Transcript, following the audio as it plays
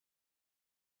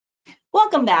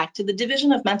Welcome back to the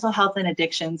Division of Mental Health and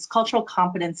Addictions Cultural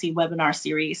Competency webinar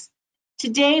series.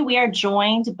 Today, we are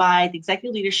joined by the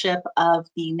executive leadership of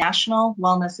the National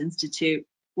Wellness Institute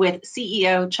with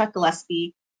CEO Chuck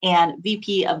Gillespie and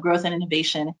VP of Growth and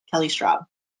Innovation, Kelly Straub.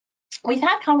 We've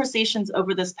had conversations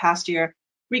over this past year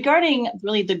regarding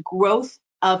really the growth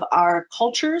of our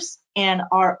cultures and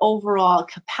our overall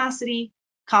capacity,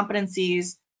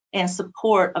 competencies, and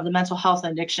support of the mental health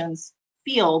and addictions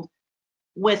field,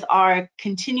 with our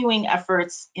continuing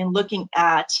efforts in looking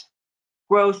at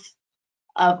growth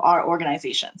of our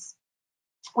organizations.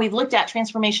 We've looked at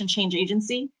Transformation Change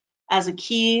Agency as a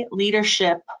key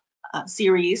leadership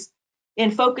series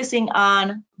in focusing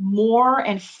on more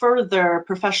and further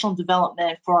professional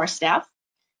development for our staff,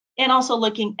 and also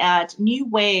looking at new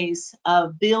ways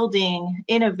of building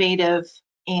innovative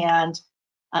and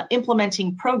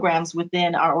implementing programs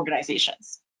within our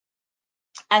organizations.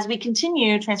 As we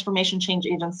continue Transformation Change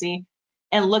Agency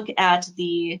and look at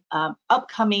the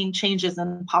upcoming changes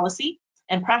in policy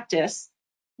and practice,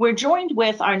 we're joined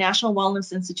with our National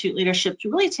Wellness Institute leadership to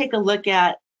really take a look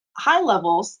at high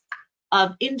levels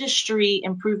of industry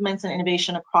improvements and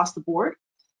innovation across the board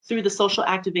through the social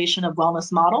activation of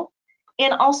wellness model,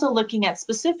 and also looking at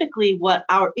specifically what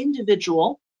our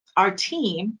individual, our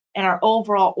team, and our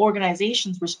overall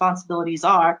organization's responsibilities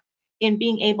are in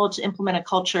being able to implement a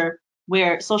culture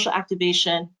where social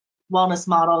activation wellness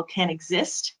model can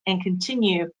exist and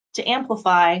continue to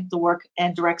amplify the work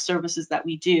and direct services that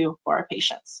we do for our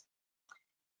patients.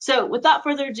 So without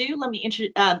further ado, let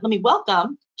me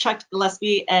welcome Chuck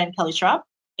Gillespie and Kelly Straub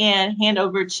and hand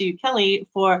over to Kelly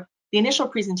for the initial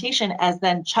presentation, as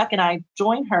then Chuck and I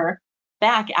join her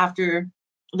back after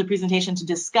the presentation to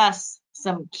discuss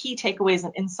some key takeaways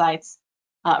and insights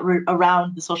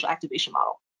around the social activation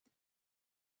model.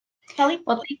 Kelly?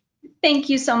 Well, thank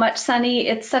you so much, Sunny.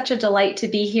 It's such a delight to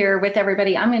be here with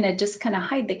everybody. I'm going to just kind of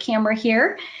hide the camera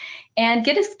here and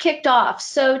get us kicked off.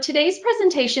 So today's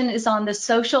presentation is on the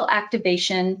social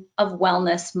activation of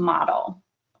wellness model.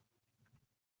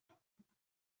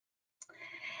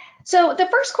 So the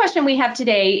first question we have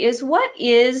today is, what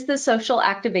is the social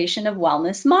activation of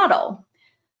wellness model?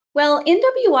 Well,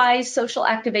 NWI's social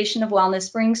activation of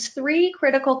wellness brings three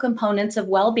critical components of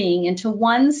well-being into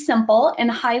one simple and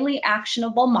highly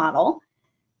actionable model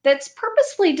that's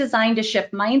purposefully designed to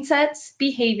shift mindsets,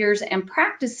 behaviors, and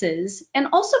practices, and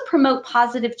also promote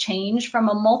positive change from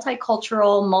a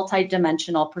multicultural,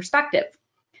 multidimensional perspective.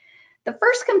 The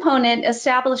first component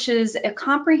establishes a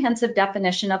comprehensive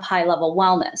definition of high-level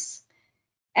wellness.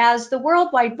 As the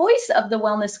worldwide voice of the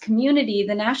wellness community,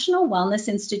 the National Wellness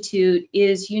Institute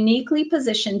is uniquely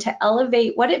positioned to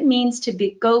elevate what it means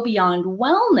to go beyond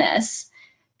wellness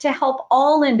to help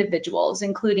all individuals,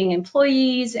 including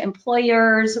employees,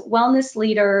 employers, wellness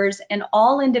leaders, and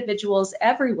all individuals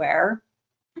everywhere,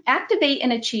 activate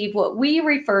and achieve what we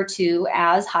refer to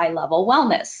as high-level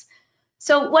wellness.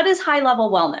 So what is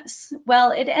high-level wellness?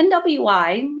 Well, at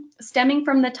NWI, stemming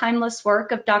from the timeless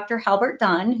work of Dr. Halbert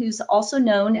Dunn, who's also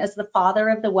known as the father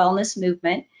of the wellness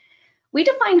movement, we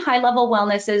define high-level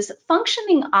wellness as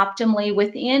functioning optimally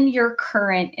within your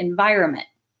current environment.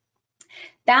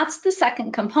 That's the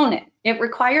second component. It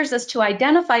requires us to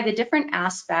identify the different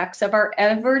aspects of our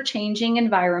ever-changing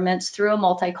environments through a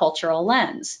multicultural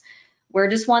lens. Where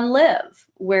does one live?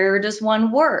 Where does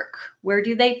one work? Where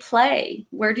do they play?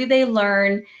 Where do they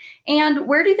learn? And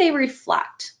where do they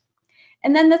reflect?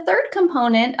 And then the third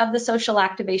component of the social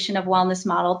activation of wellness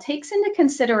model takes into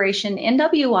consideration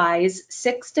NWI's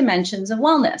 6 dimensions of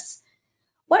wellness.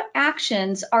 What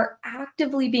actions are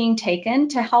actively being taken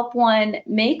to help one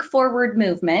make forward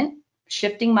movement,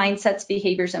 shifting mindsets,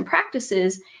 behaviors, and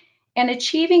practices, and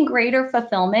achieving greater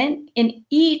fulfillment in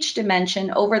each dimension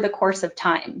over the course of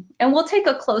time? And we'll take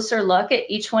a closer look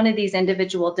at each one of these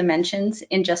individual dimensions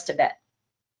in just a bit.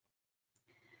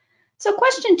 So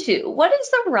question 2, what is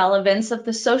the relevance of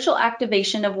the social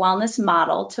activation of wellness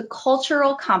model to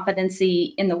cultural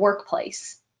competency in the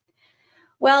workplace?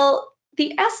 Well,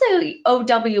 the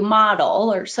SAOW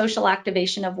model, or social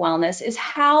activation of wellness, is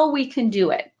how we can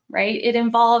do it, right? It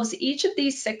involves each of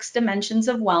these 6 dimensions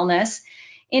of wellness,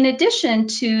 in addition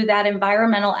to that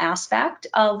environmental aspect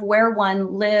of where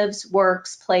one lives,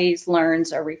 works, plays,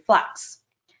 learns, or reflects.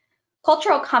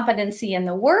 Cultural competency in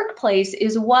the workplace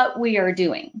is what we are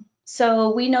doing.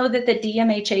 So we know that the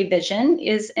DMHA vision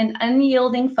is an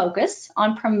unyielding focus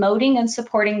on promoting and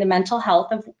supporting the mental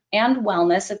health and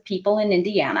wellness of people in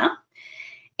Indiana,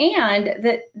 and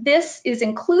that this is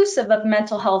inclusive of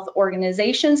mental health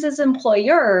organizations as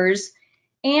employers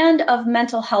and of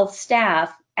mental health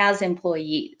staff as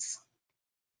employees.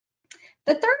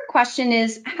 The third question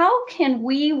is, how can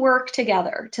we work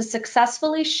together to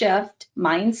successfully shift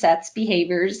mindsets,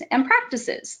 behaviors, and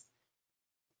practices?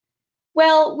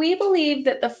 Well, we believe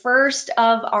that the first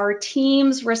of our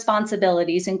team's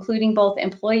responsibilities, including both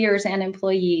employers and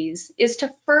employees, is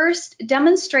to first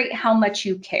demonstrate how much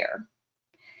you care.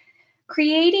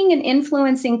 Creating and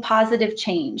influencing positive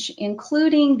change,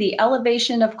 including the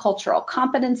elevation of cultural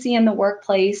competency in the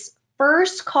workplace,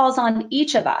 first calls on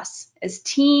each of us as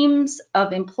teams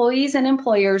of employees and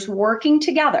employers working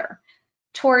together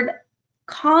toward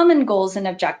common goals and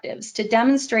objectives to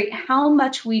demonstrate how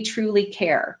much we truly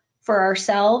care for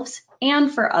ourselves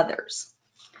and for others.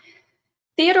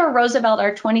 Theodore Roosevelt,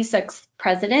 our 26th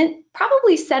president,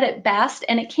 probably said it best,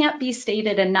 and it can't be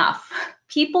stated enough.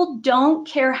 People don't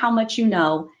care how much you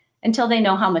know until they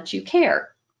know how much you care.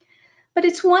 But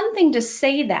it's one thing to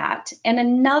say that, and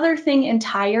another thing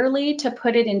entirely to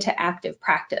put it into active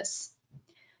practice.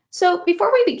 So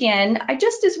before we begin,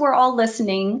 as we're all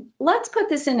listening, let's put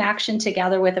this in action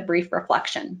together with a brief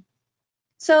reflection.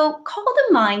 So call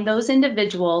to mind those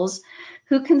individuals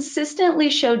who consistently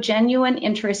show genuine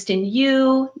interest in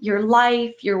you, your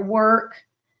life, your work.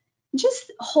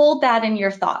 Just hold that in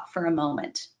your thought for a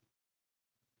moment.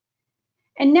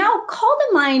 And now call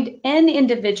to mind an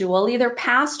individual, either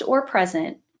past or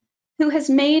present, who has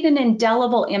made an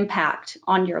indelible impact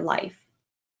on your life.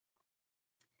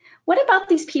 What about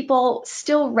these people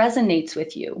still resonates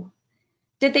with you?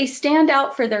 Did they stand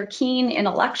out for their keen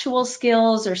intellectual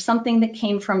skills or something that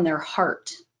came from their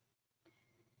heart?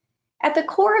 At the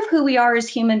core of who we are as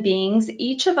human beings,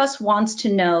 each of us wants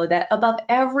to know that above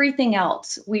everything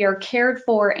else, we are cared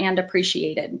for and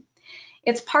appreciated.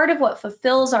 It's part of what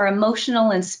fulfills our emotional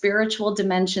and spiritual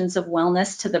dimensions of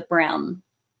wellness to the brim.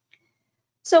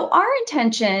 So our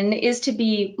intention is to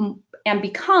be and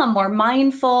become more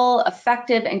mindful,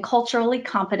 effective, and culturally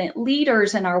competent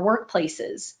leaders in our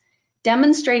workplaces,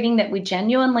 demonstrating that we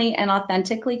genuinely and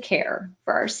authentically care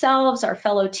for ourselves, our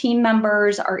fellow team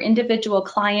members, our individual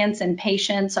clients and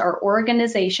patients, our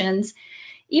organizations,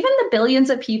 even the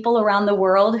billions of people around the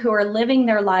world who are living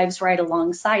their lives right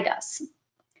alongside us.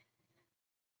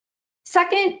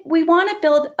 Second, we want to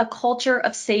build a culture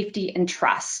of safety and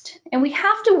trust, and we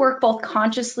have to work both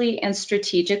consciously and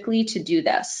strategically to do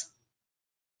this.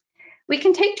 We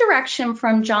can take direction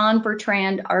from John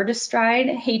Bertrand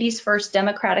Ardestride, Haiti's first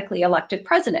democratically elected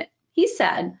president. He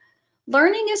said,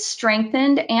 "Learning is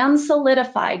strengthened and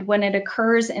solidified when it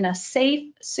occurs in a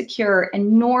safe, secure,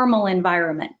 and normal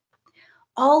environment.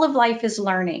 All of life is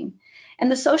learning."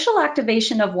 And the social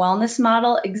activation of wellness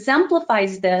model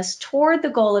exemplifies this toward the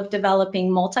goal of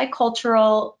developing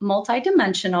multicultural,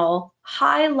 multidimensional,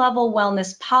 high-level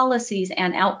wellness policies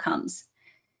and outcomes.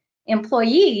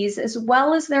 Employees, as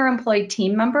well as their employed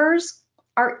team members,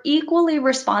 are equally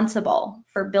responsible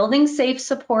for building safe,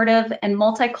 supportive, and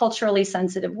multiculturally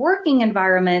sensitive working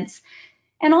environments,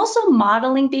 and also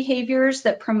modeling behaviors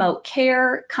that promote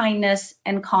care, kindness,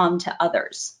 and calm to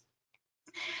others.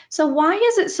 So why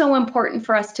is it so important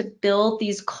for us to build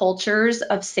these cultures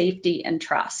of safety and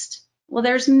trust? Well,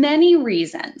 there's many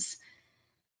reasons.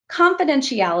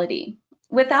 Confidentiality.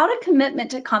 Without a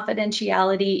commitment to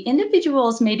confidentiality,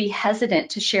 individuals may be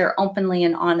hesitant to share openly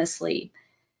and honestly.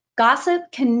 Gossip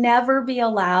can never be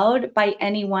allowed by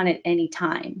anyone at any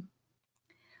time.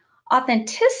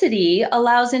 Authenticity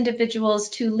allows individuals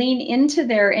to lean into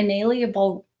their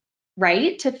inalienable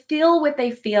right to feel what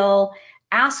they feel,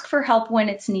 ask for help when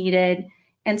it's needed,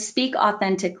 and speak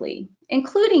authentically,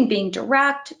 including being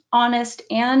direct, honest,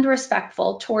 and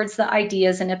respectful towards the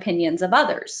ideas and opinions of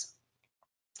others.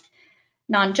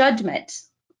 Non-judgment.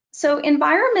 So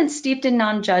environments steeped in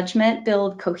non-judgment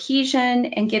build cohesion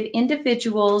and give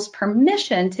individuals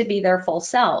permission to be their full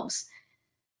selves.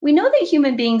 We know that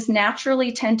human beings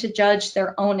naturally tend to judge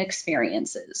their own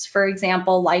experiences, for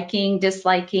example, liking,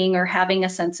 disliking, or having a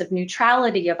sense of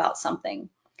neutrality about something.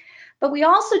 But we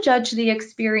also judge the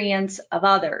experience of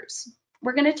others.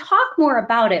 We're going to talk more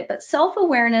about it, but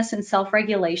self-awareness and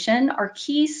self-regulation are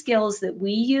key skills that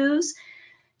we use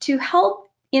to help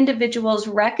individuals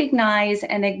recognize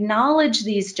and acknowledge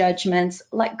these judgments,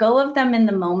 let go of them in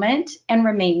the moment, and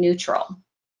remain neutral.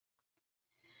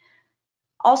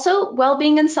 Also,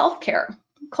 well-being and self-care.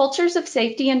 Cultures of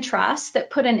safety and trust that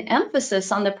put an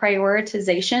emphasis on the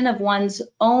prioritization of one's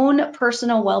own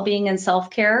personal well-being and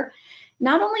self-care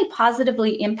not only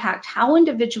positively impact how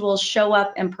individuals show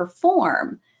up and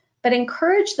perform, but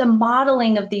encourage the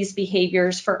modeling of these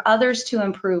behaviors for others to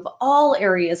improve all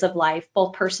areas of life,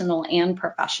 both personal and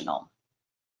professional.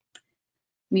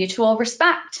 Mutual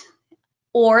respect,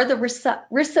 or the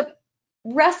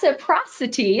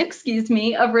reciprocity,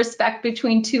 of respect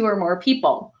between two or more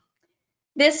people.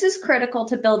 This is critical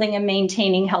to building and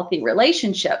maintaining healthy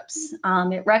relationships.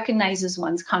 It recognizes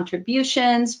one's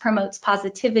contributions, promotes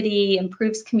positivity,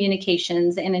 improves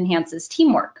communications, and enhances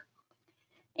teamwork.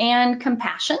 And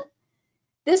compassion.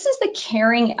 This is the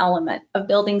caring element of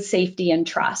building safety and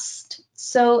trust.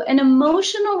 So an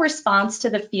emotional response to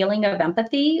the feeling of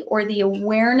empathy or the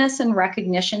awareness and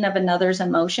recognition of another's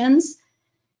emotions.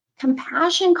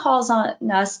 Compassion calls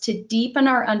on us to deepen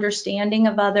our understanding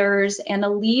of others and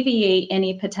alleviate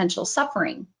any potential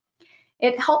suffering.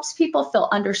 It helps people feel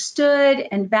understood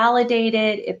and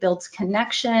validated. It builds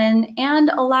connection and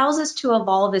allows us to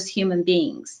evolve as human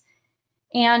beings.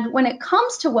 And when it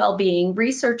comes to well-being,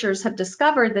 researchers have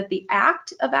discovered that the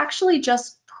act of actually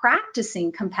just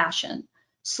practicing compassion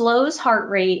slows heart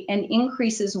rate and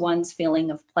increases one's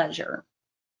feeling of pleasure.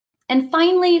 And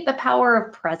finally, the power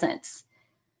of presence.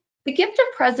 The gift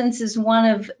of presence is one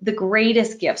of the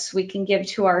greatest gifts we can give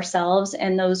to ourselves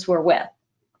and those we're with.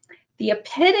 The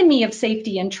epitome of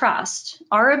safety and trust,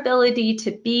 our ability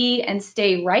to be and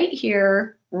stay right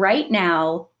here, right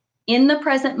now, in the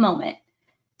present moment,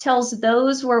 tells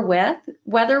those we're with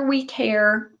whether we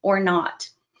care or not.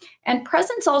 And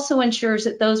presence also ensures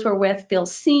that those we're with feel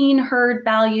seen, heard,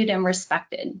 valued, and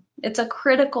respected. It's a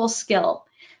critical skill,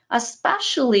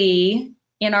 especially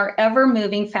in our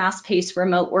ever-moving, fast-paced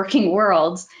remote working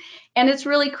worlds. And it's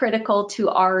really critical to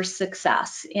our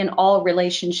success in all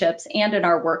relationships and in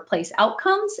our workplace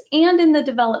outcomes and in the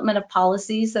development of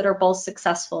policies that are both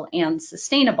successful and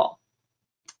sustainable.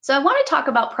 So I want to talk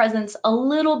about presence a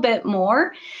little bit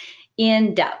more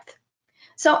in depth.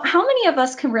 So how many of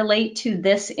us can relate to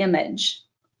this image,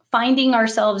 finding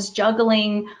ourselves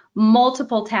juggling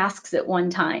multiple tasks at one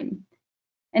time?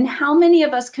 And how many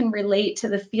of us can relate to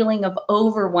the feeling of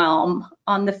overwhelm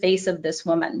on the face of this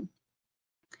woman?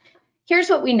 Here's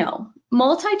what we know.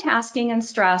 Multitasking and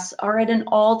stress are at an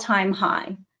all-time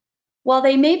high. While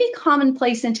they may be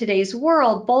commonplace in today's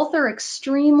world, both are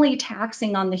extremely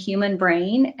taxing on the human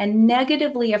brain and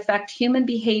negatively affect human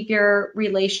behavior,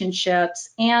 relationships,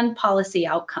 and policy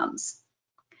outcomes.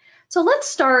 So let's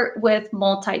start with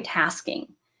multitasking.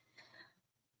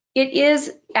 It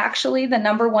is actually the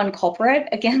 #1 culprit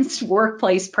against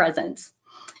workplace presence.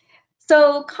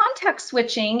 So context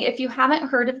switching, if you haven't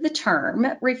heard of the term,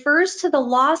 refers to the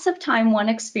loss of time one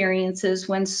experiences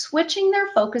when switching their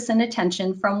focus and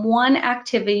attention from one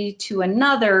activity to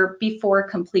another before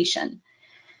completion.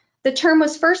 The term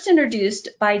was first introduced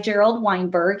by Gerald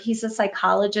Weinberg. He's a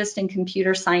psychologist and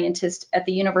computer scientist at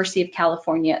the University of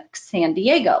California, San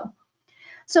Diego.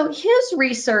 So his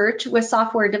research with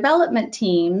software development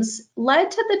teams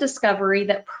led to the discovery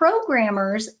that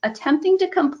programmers attempting to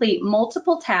complete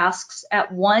multiple tasks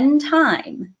at one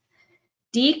time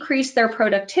decreased their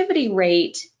productivity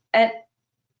rate at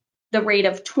the rate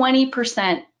of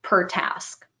 20% per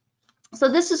task. So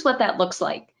this is what that looks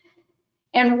like.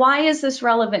 And why is this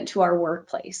relevant to our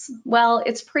workplace? Well,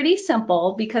 it's pretty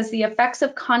simple because the effects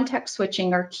of context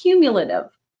switching are cumulative.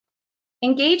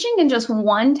 Engaging in just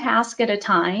one task at a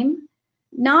time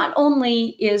not only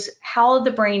is how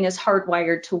the brain is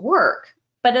hardwired to work,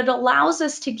 but it allows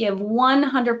us to give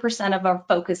 100% of our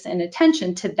focus and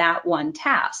attention to that one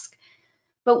task.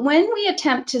 But when we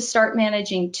attempt to start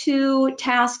managing 2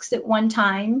 tasks at one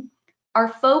time, our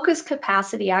focus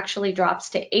capacity actually drops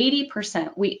to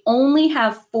 80%. We only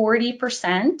have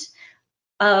 40%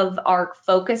 of our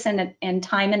focus and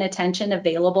time and attention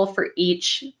available for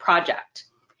each project.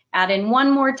 Add in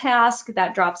one more task,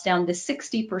 that drops down to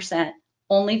 60%,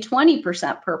 only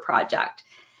 20% per project,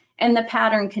 and the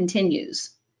pattern continues.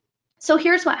 So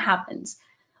here's what happens.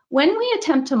 When we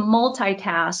attempt to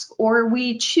multitask or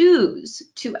we choose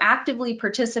to actively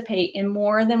participate in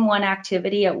more than one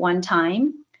activity at one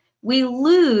time, we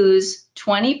lose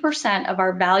 20% of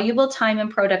our valuable time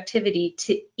and productivity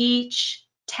to each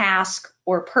task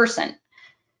or person.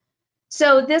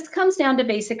 So this comes down to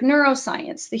basic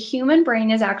neuroscience. The human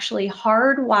brain is actually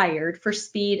hardwired for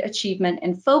speed, achievement,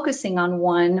 and focusing on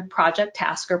one project,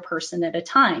 task, or person at a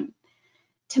time.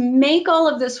 To make all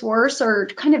of this worse, or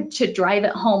kind of to drive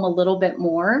it home a little bit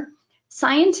more,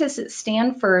 scientists at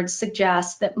Stanford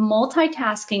suggest that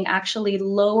multitasking actually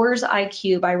lowers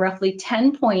IQ by roughly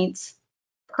 10 points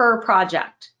per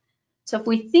project. So if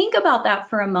we think about that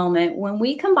for a moment, when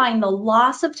we combine the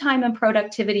loss of time and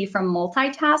productivity from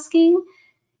multitasking,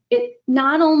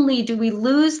 not only do we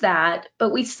lose that,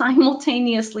 but we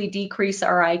simultaneously decrease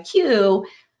our IQ,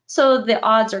 so the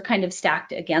odds are kind of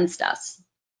stacked against us.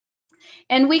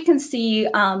 And we can see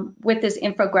with this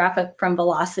infographic from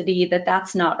Velocity that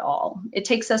that's not all. It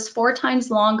takes us 4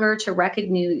 times longer to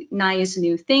recognize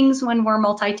new things when we're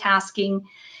multitasking.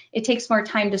 It takes more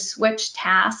time to switch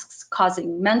tasks,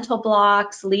 causing mental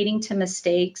blocks, leading to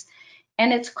mistakes,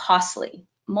 and it's costly.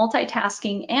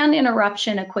 Multitasking and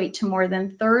interruption equate to more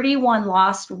than 31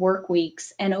 lost work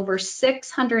weeks and over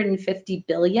 650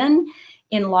 billion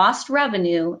in lost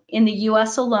revenue in the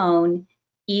US alone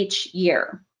each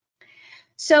year.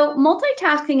 So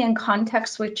multitasking and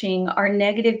context switching are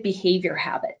negative behavior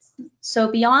habits.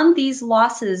 So beyond these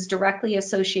losses directly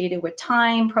associated with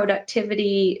time,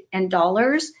 productivity, and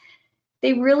dollars,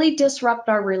 they really disrupt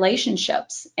our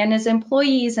relationships. And as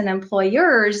employees and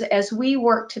employers, as we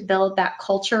work to build that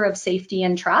culture of safety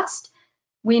and trust,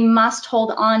 we must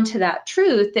hold on to that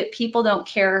truth that people don't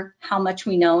care how much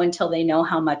we know until they know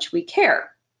how much we care.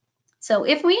 So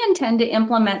if we intend to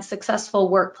implement successful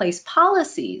workplace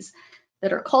policies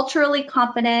that are culturally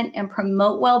competent and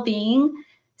promote well-being,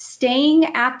 staying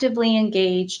actively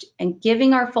engaged and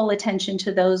giving our full attention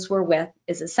to those we're with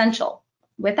is essential.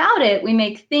 Without it, we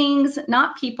make things,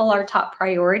 not people, our top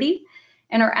priority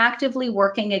and are actively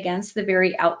working against the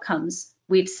very outcomes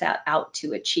we've set out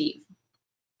to achieve.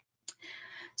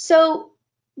 So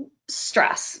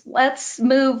stress. Let's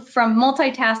move from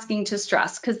multitasking to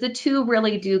stress because the two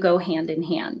really do go hand in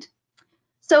hand.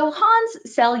 So Hans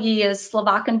Selye, a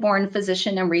Slovakian-born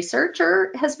physician and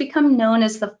researcher, has become known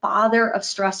as the father of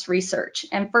stress research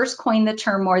and first coined the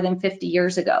term more than 50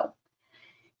 years ago.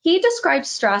 He describes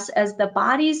stress as the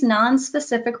body's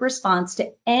non-specific response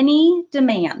to any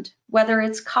demand, whether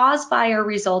it's caused by or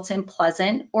results in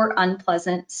pleasant or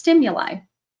unpleasant stimuli.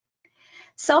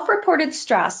 Self-reported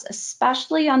stress,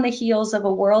 especially on the heels of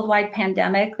a worldwide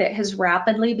pandemic that has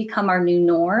rapidly become our new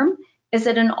norm, is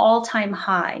at an all-time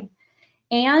high.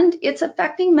 And it's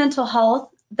affecting mental health,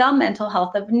 the mental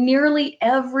health of nearly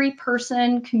every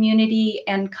person, community,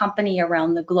 and company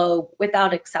around the globe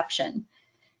without exception.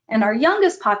 And our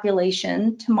youngest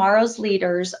population, tomorrow's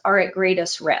leaders, are at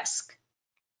greatest risk.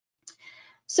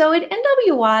 So at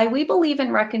NWI, we believe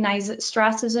and recognize that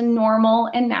stress is a normal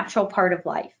and natural part of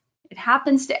life. It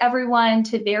happens to everyone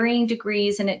to varying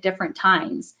degrees and at different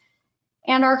times.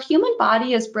 And our human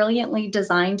body is brilliantly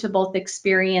designed to both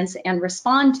experience and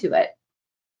respond to it.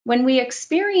 When we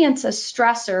experience a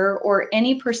stressor or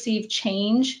any perceived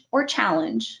change or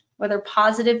challenge, whether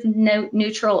positive,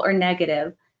 neutral, or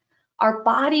negative, our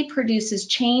body produces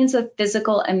chains of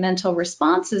physical and mental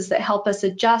responses that help us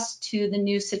adjust to the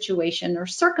new situation or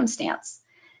circumstance.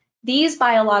 These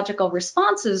biological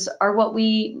responses are what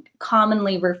we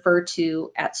commonly refer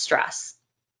to as stress.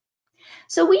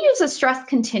 So we use a stress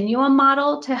continuum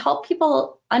model to help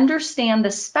people understand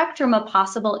the spectrum of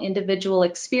possible individual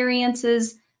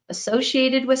experiences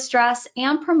associated with stress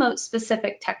and promote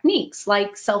specific techniques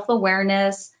like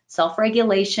self-awareness,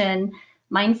 self-regulation,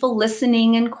 mindful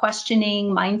listening and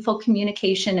questioning, mindful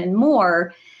communication, and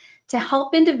more to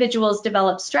help individuals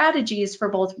develop strategies for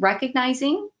both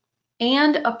recognizing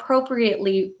and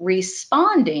appropriately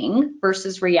responding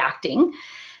versus reacting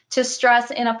to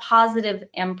stress in a positive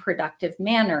and productive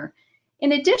manner,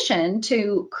 in addition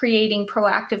to creating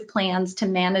proactive plans to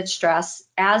manage stress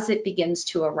as it begins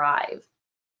to arrive.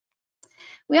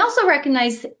 We also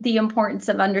recognize the importance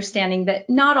of understanding that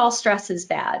not all stress is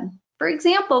bad. For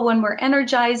example, when we're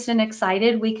energized and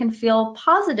excited, we can feel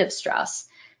positive stress,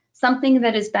 something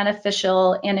that is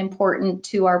beneficial and important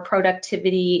to our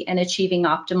productivity and achieving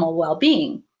optimal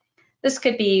well-being. This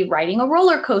could be riding a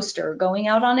roller coaster, going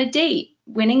out on a date,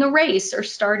 winning a race, or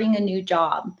starting a new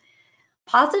job.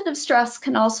 Positive stress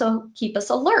can also keep us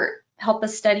alert, help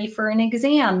us study for an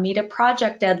exam, meet a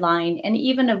project deadline, and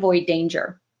even avoid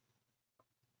danger.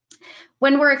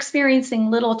 When we're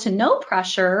experiencing little to no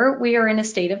pressure, we are in a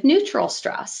state of neutral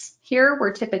stress. Here,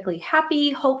 we're typically happy,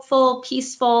 hopeful,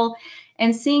 peaceful,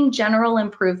 and seeing general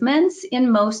improvements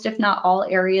in most, if not all,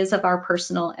 areas of our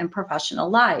personal and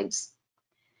professional lives.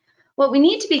 What we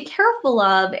need to be careful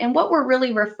of, and what we're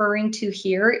really referring to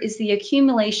here, is the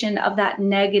accumulation of that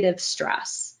negative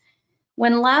stress.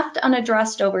 When left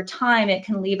unaddressed over time, it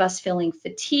can leave us feeling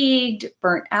fatigued,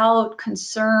 burnt out,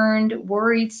 concerned,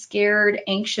 worried, scared,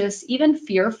 anxious, even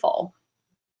fearful.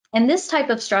 And this type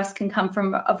of stress can come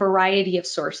from a variety of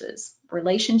sources: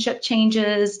 relationship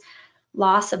changes,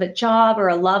 loss of a job or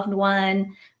a loved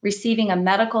one, receiving a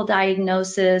medical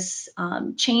diagnosis,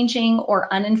 changing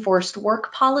or unenforced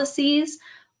work policies,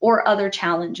 or other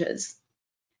challenges.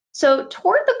 So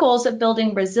toward the goals of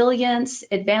building resilience,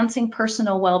 advancing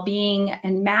personal well-being,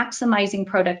 and maximizing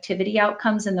productivity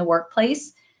outcomes in the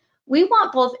workplace, we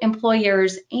want both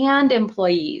employers and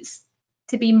employees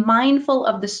to be mindful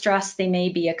of the stress they may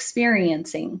be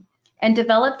experiencing, and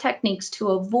develop techniques to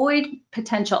avoid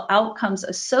potential outcomes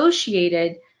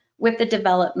associated with the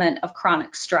development of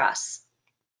chronic stress.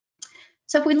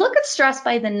 So if we look at stress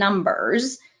by the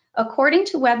numbers, according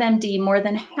to WebMD, more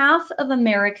than half of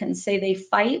Americans say they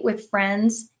fight with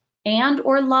friends and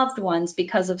or loved ones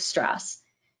because of stress.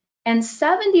 And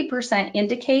 70%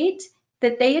 indicate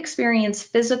that they experience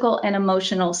physical and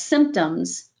emotional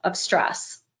symptoms of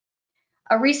stress.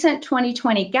 A recent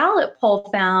 2020 Gallup poll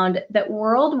found that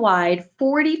worldwide,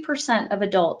 40% of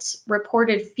adults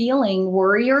reported feeling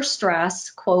worry or stress,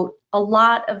 quote, a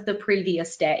lot of the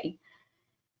previous day.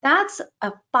 That's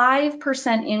a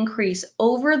 5% increase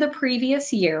over the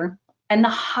previous year and the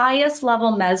highest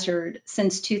level measured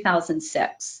since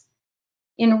 2006.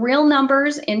 In real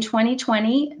numbers in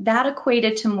 2020, that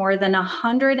equated to more than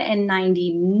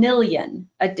 190 million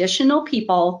additional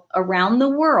people around the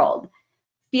world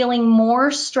feeling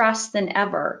more stressed than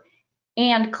ever.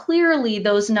 And clearly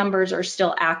those numbers are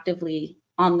still actively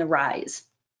on the rise.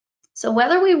 So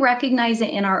whether we recognize it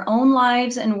in our own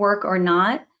lives and work or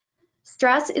not,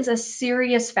 stress is a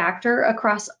serious factor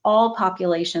across all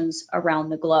populations around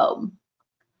the globe.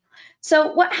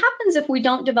 So what happens if we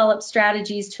don't develop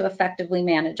strategies to effectively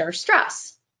manage our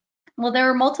stress? Well, there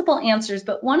are multiple answers,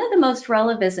 but one of the most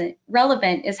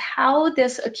relevant is how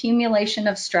this accumulation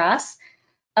of stress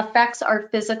affects our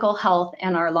physical health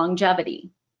and our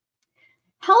longevity.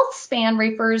 Health span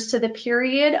refers to the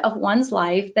period of one's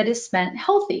life that is spent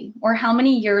healthy, or how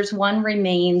many years one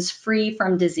remains free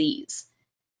from disease.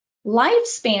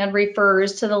 Lifespan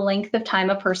refers to the length of time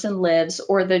a person lives,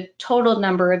 or the total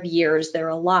number of years they're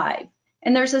alive.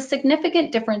 And there's a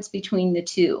significant difference between the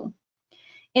two.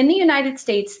 In the United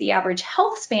States, the average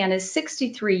health span is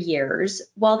 63 years,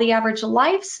 while the average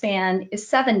lifespan is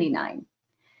 79.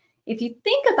 If you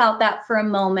think about that for a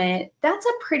moment, that's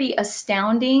a pretty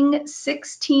astounding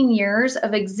 16 years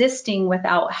of existing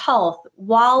without health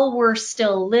while we're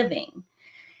still living.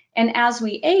 And as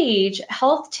we age,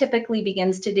 health typically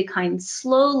begins to decline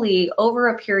slowly over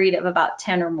a period of about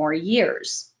 10 or more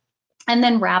years, and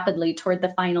then rapidly toward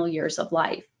the final years of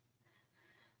life.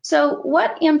 So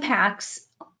what impacts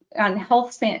on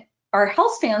our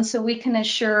health span so we can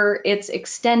assure it's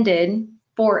extended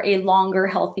for a longer,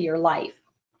 healthier life?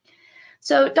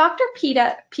 So Dr.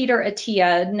 Peter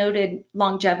Attia, noted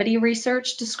longevity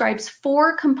research, describes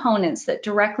 4 components that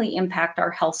directly impact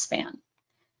our health span: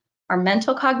 our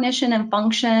mental cognition and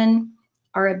function,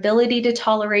 our ability to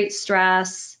tolerate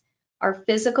stress, our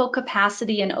physical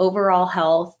capacity and overall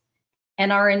health,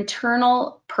 and our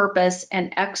internal purpose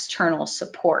and external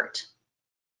support.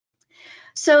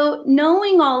 So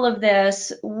knowing all of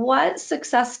this, what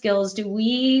success skills do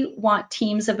we want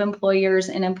teams of employers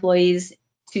and employees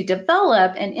to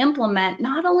develop and implement,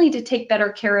 not only to take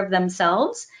better care of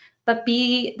themselves, but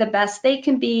be the best they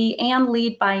can be and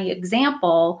lead by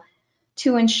example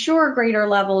to ensure greater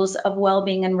levels of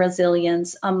well-being and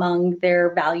resilience among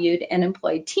their valued and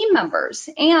employed team members,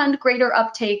 and greater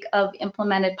uptake of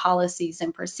implemented policies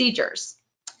and procedures?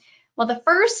 Well, the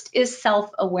first is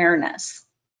self-awareness.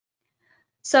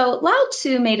 So Lao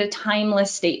Tzu made a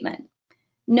timeless statement: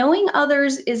 knowing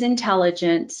others is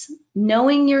intelligence,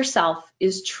 knowing yourself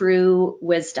is true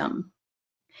wisdom.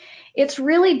 It's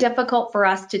really difficult for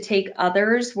us to take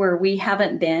others where we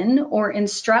haven't been, or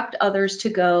instruct others to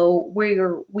go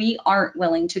where we aren't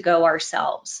willing to go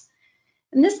ourselves.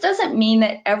 And this doesn't mean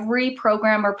that every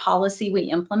program or policy we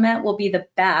implement will be the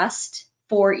best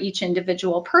for each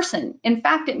individual person. In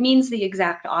fact, it means the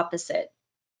exact opposite.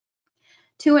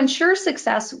 To ensure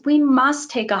success, we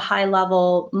must take a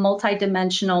high-level,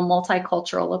 multidimensional,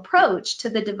 multicultural approach to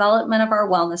the development of our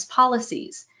wellness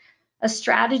policies, a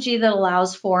strategy that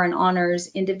allows for and honors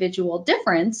individual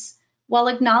difference while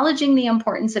acknowledging the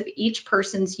importance of each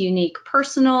person's unique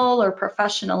personal or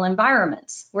professional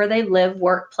environments where they live,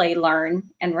 work, play, learn,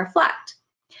 and reflect.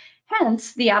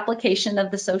 Hence, the application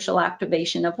of the social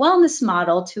activation of wellness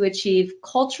model to achieve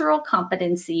cultural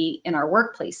competency in our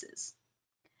workplaces.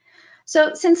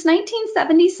 So since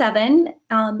 1977,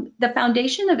 the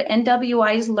foundation of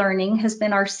NWI's learning has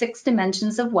been our 6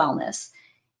 dimensions of wellness,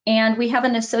 and we have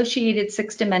an associated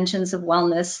 6 dimensions of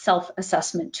wellness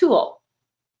self-assessment tool.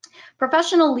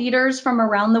 Professional leaders from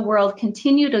around the world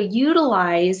continue to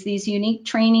utilize these unique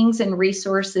trainings and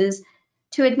resources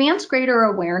to advance greater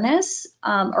awareness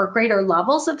or greater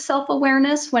levels of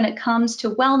self-awareness when it comes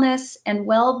to wellness and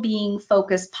well-being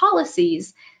focused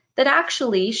policies that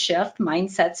actually shift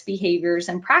mindsets, behaviors,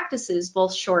 and practices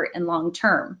both short and long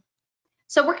term.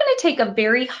 So we're going to take a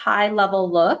very high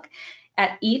level look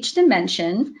at each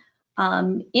dimension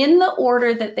in the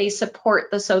order that they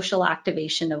support the social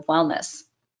activation of wellness.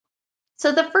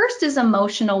 So the first is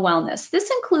emotional wellness. This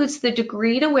includes the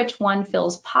degree to which one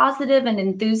feels positive and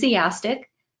enthusiastic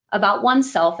about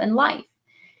oneself and life.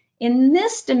 In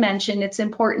this dimension, it's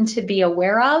important to be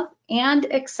aware of and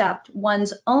accept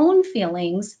one's own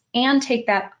feelings and take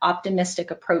that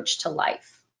optimistic approach to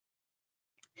life.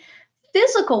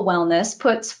 Physical wellness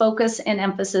puts focus and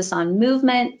emphasis on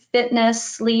movement, fitness,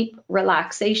 sleep,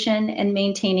 relaxation, and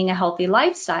maintaining a healthy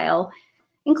lifestyle,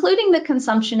 including the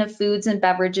consumption of foods and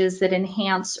beverages that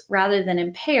enhance rather than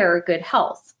impair good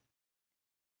health.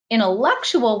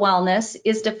 Intellectual wellness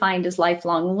is defined as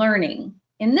lifelong learning.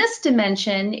 In this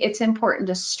dimension, it's important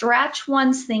to stretch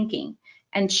one's thinking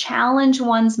and challenge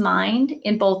one's mind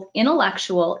in both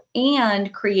intellectual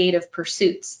and creative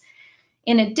pursuits,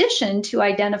 in addition to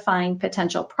identifying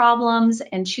potential problems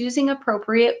and choosing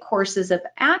appropriate courses of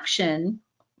action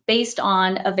based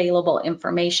on available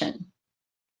information.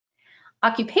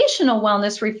 Occupational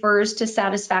wellness refers to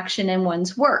satisfaction in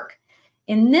one's work.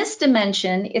 In this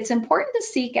dimension, it's important to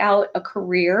seek out a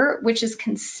career which is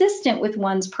consistent with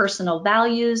one's personal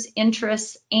values,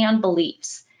 interests, and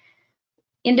beliefs.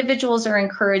 Individuals are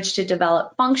encouraged to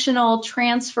develop functional,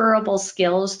 transferable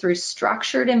skills through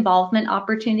structured involvement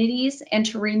opportunities and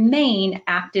to remain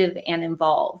active and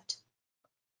involved.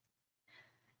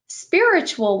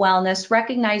 Spiritual wellness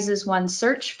recognizes one's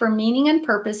search for meaning and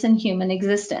purpose in human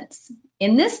existence.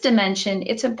 In this dimension,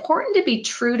 it's important to be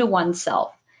true to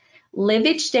oneself, live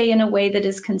each day in a way that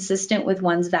is consistent with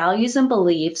one's values and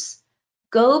beliefs,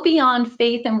 go beyond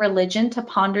faith and religion to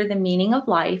ponder the meaning of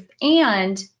life,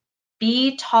 and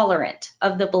be tolerant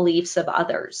of the beliefs of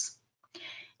others.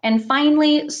 And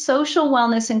finally, social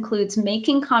wellness includes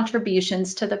making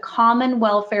contributions to the common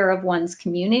welfare of one's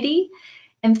community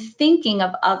and thinking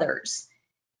of others.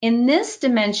 In this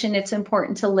dimension, it's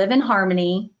important to live in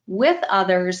harmony with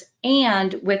others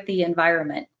and with the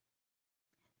environment.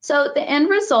 So the end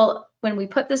result, when we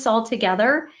put this all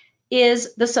together,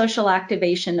 is the social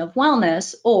activation of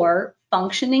wellness, or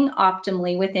functioning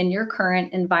optimally within your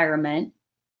current environment,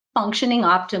 functioning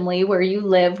optimally where you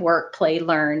live, work, play,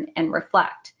 learn, and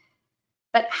reflect.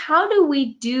 But how do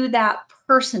we do that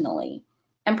personally?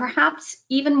 And perhaps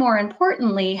even more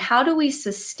importantly, how do we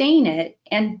sustain it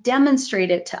and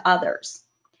demonstrate it to others?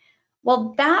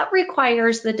 Well, that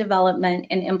requires the development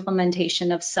and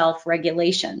implementation of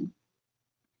self-regulation.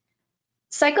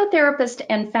 Psychotherapist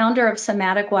and founder of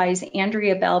SomaticWise,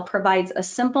 Andrea Bell, provides a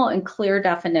simple and clear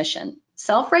definition.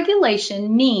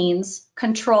 Self-regulation means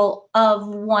control of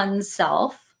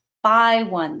oneself by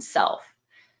oneself.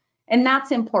 And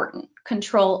that's important,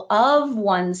 control of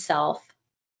oneself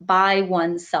by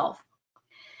oneself.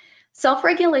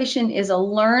 Self-regulation is a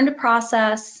learned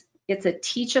process. It's a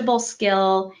teachable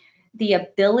skill. The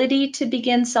ability to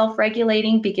begin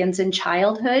self-regulating begins in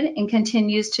childhood and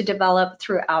continues to develop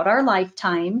throughout our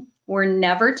lifetime. We're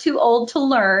never too old to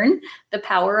learn the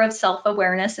power of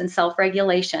self-awareness and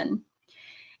self-regulation.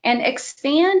 And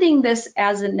expanding this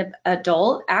as an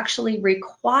adult actually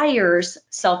requires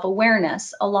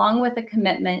self-awareness, along with a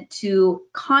commitment to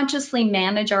consciously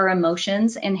manage our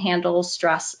emotions and handle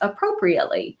stress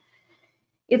appropriately.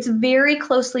 It's very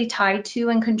closely tied to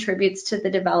and contributes to the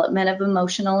development of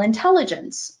emotional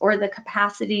intelligence, or the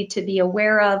capacity to be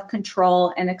aware of,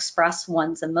 control, and express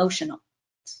one's emotions.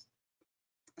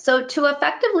 So to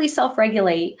effectively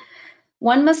self-regulate,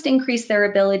 one must increase their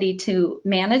ability to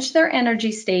manage their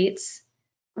energy states,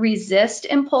 resist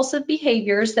impulsive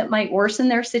behaviors that might worsen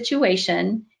their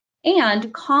situation,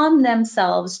 and calm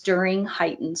themselves during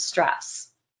heightened stress.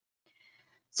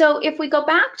 So if we go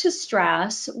back to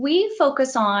stress, we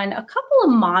focus on a couple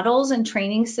of models and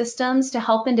training systems to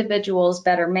help individuals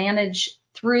better manage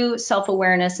through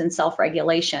self-awareness and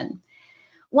self-regulation.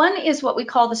 One is what we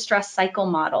call the stress cycle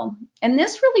model, and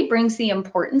this really brings the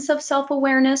importance of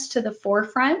self-awareness to the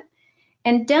forefront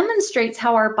and demonstrates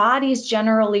how our bodies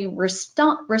generally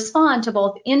respond to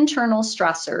both internal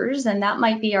stressors, and that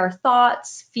might be our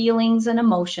thoughts, feelings, and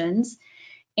emotions,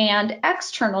 and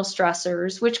external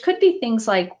stressors, which could be things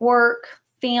like work,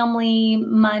 family,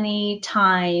 money,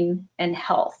 time, and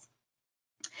health.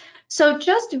 So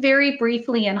just very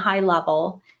briefly and high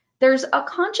level, there's a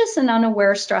conscious and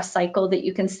unaware stress cycle that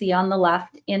you can see on the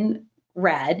left in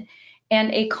red,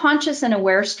 and a conscious and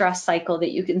aware stress cycle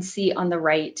that you can see on the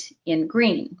right in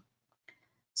green.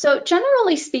 So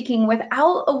generally speaking,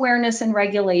 without awareness and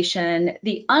regulation,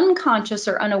 the unconscious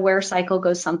or unaware cycle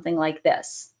goes something like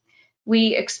this.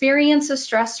 We experience a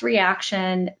stress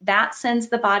reaction that sends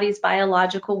the body's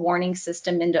biological warning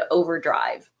system into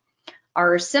overdrive.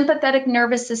 Our sympathetic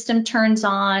nervous system turns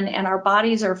on, and our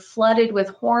bodies are flooded with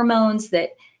hormones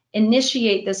that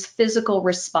initiate this physical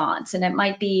response, and it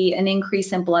might be an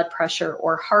increase in blood pressure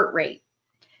or heart rate.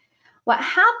 What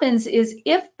happens is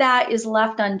if that is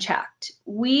left unchecked,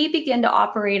 we begin to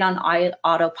operate on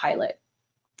autopilot,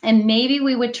 and maybe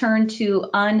we would turn to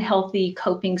unhealthy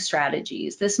coping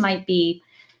strategies. This might be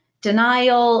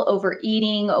denial,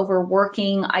 overeating,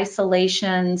 overworking,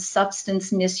 isolation,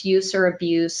 substance misuse or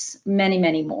abuse, many,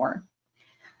 many more.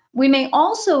 We may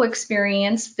also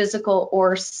experience physical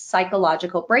or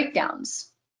psychological breakdowns,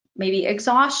 maybe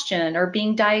exhaustion or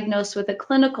being diagnosed with a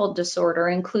clinical disorder,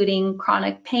 including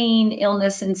chronic pain,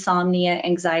 illness, insomnia,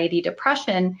 anxiety,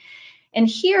 depression. And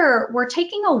here we're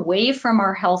taking away from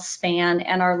our health span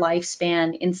and our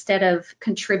lifespan instead of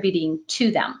contributing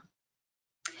to them.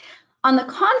 On the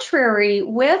contrary,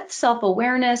 with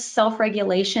self-awareness,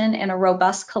 self-regulation, and a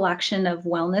robust collection of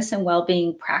wellness and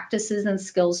well-being practices and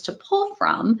skills to pull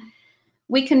from,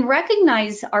 we can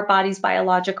recognize our body's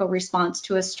biological response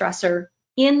to a stressor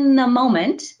in the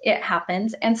moment it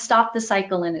happens and stop the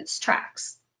cycle in its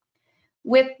tracks.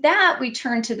 With that, we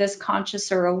turn to this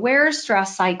conscious or aware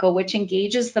stress cycle, which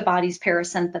engages the body's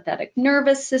parasympathetic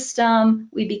nervous system.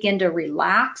 We begin to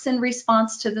relax in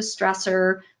response to the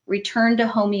stressor, return to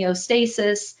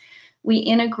homeostasis. We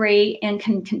integrate and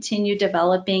can continue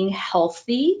developing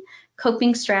healthy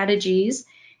coping strategies,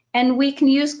 and we can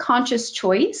use conscious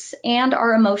choice and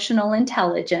our emotional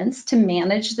intelligence to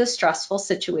manage the stressful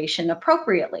situation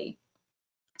appropriately.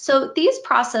 So these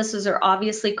processes are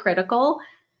obviously critical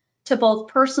to both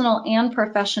personal and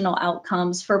professional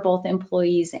outcomes for both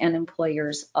employees and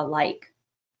employers alike.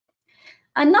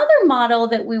 Another model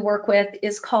that we work with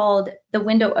is called the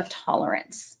window of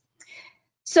tolerance.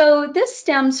 So this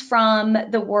stems from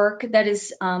the work that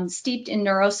is steeped in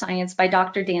neuroscience by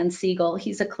Dr. Dan Siegel.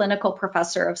 He's a clinical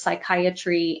professor of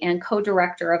psychiatry and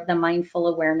co-director of the Mindful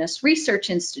Awareness Research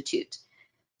Institute.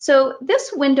 So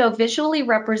this window visually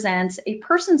represents a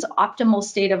person's optimal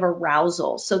state of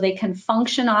arousal so they can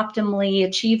function optimally,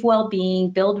 achieve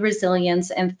well-being, build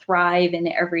resilience, and thrive in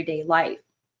everyday life.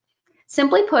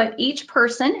 Simply put, each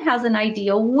person has an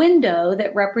ideal window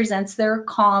that represents their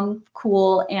calm,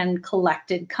 cool, and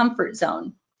collected comfort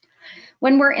zone.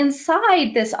 When we're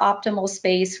inside this optimal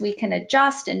space, we can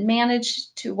adjust and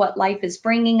manage to what life is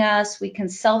bringing us. We can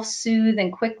self-soothe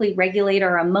and quickly regulate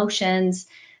our emotions,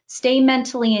 stay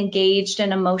mentally engaged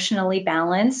and emotionally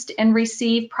balanced, and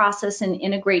receive, process, and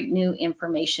integrate new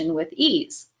information with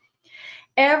ease.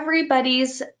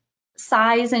 Everybody's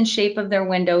size and shape of their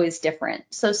window is different.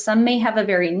 So some may have a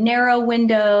very narrow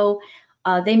window.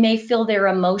 They may feel their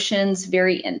emotions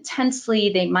very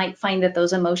intensely. They might find that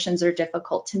those emotions are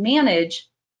difficult to manage.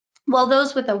 While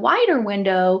those with a wider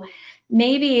window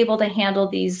may be able to handle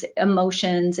these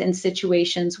emotions and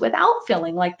situations without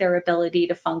feeling like their ability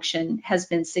to function has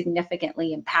been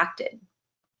significantly impacted.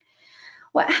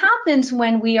 What happens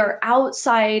when we are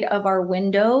outside of our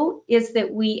window is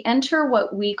that we enter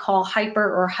what we call hyper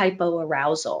or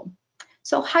hypoarousal.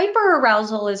 So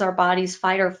hyperarousal is our body's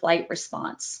fight or flight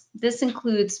response. This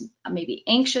includes maybe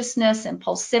anxiousness,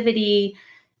 impulsivity,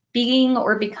 being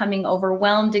or becoming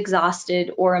overwhelmed,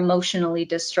 exhausted, or emotionally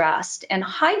distressed. And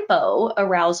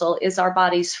hypoarousal is our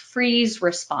body's freeze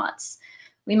response.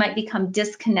 We might become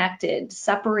disconnected,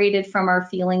 separated from our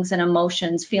feelings and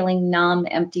emotions, feeling numb,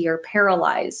 empty, or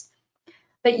paralyzed.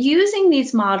 But using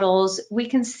these models, we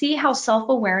can see how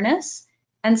self-awareness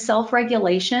and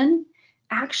self-regulation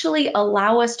actually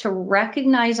allow us to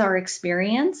recognize our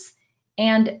experience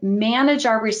and manage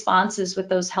our responses with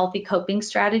those healthy coping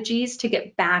strategies to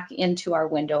get back into our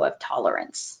window of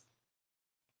tolerance.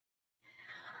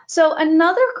 So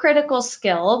another critical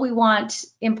skill we want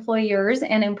employers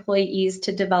and employees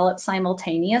to develop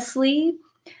simultaneously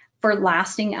for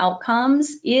lasting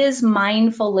outcomes is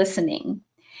mindful listening.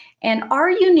 And our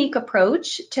unique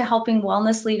approach to helping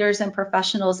wellness leaders and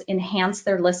professionals enhance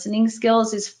their listening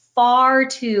skills is far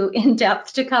too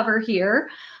in-depth to cover here,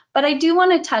 but I do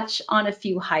want to touch on a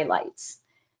few highlights.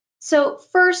 So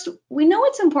first, we know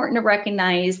it's important to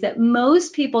recognize that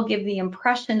most people give the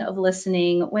impression of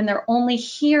listening when they're only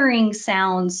hearing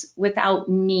sounds without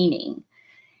meaning.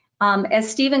 As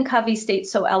Stephen Covey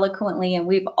states so eloquently, and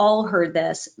we've all heard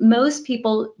this, most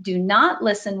people do not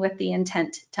listen with the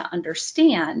intent to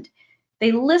understand.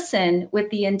 They listen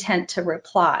with the intent to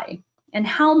reply. And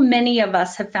how many of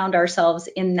us have found ourselves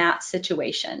in that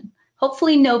situation?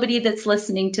 Hopefully nobody that's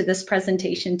listening to this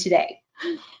presentation today.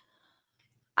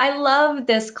 I love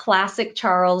this classic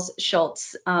Charles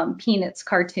Schulz Peanuts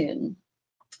cartoon.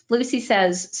 Lucy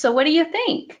says, "So what do you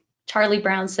think?" Charlie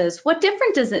Brown says, "What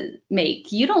difference does it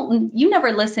make? You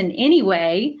never listen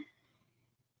anyway."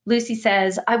 Lucy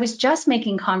says, "I was just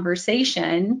making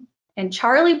conversation." And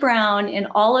Charlie Brown, in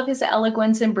all of his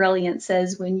eloquence and brilliance,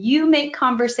 says, "When you make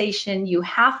conversation, you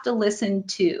have to listen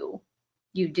too."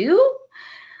 You do?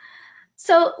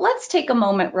 So let's take a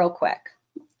moment real quick.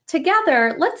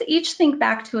 Together, let's each think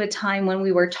back to a time when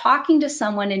we were talking to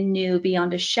someone and knew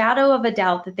beyond a shadow of a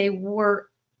doubt that they were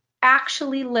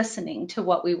actually listening to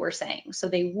what we were saying. So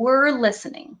they were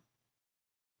listening.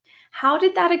 How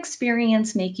did that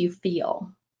experience make you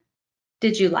feel?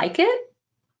 Did you like it?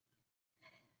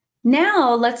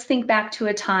 Now let's think back to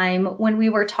a time when we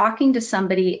were talking to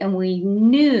somebody and we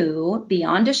knew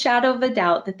beyond a shadow of a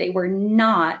doubt that they were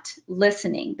not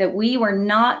listening, that we were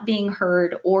not being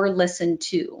heard or listened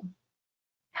to.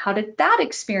 How did that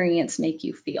experience make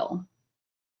you feel?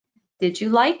 Did you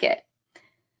like it?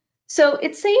 So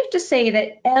it's safe to say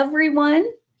that everyone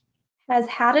has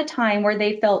had a time where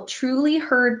they felt truly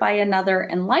heard by another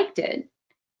and liked it,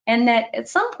 and that at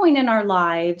some point in our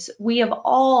lives, we have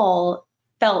all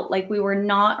felt like we were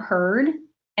not heard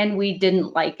and we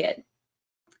didn't like it.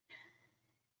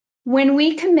 When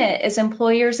we commit as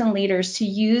employers and leaders to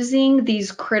using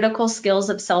these critical skills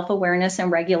of self-awareness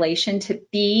and regulation to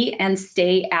be and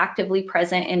stay actively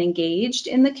present and engaged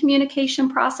in the communication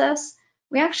process,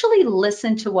 we actually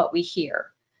listen to what we hear.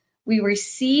 We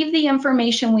receive the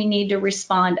information we need to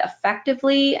respond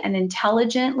effectively and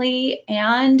intelligently,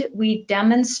 and we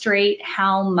demonstrate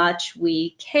how much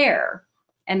we care.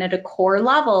 And at a core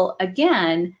level,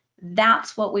 again,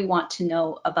 that's what we want to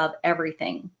know above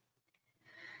everything.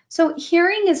 So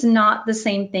hearing is not the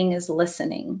same thing as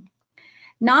listening.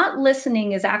 Not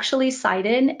listening is actually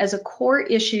cited as a core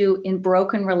issue in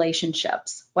broken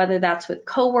relationships, whether that's with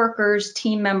coworkers,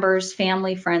 team members,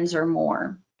 family, friends, or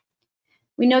more.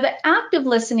 We know that active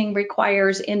listening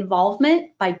requires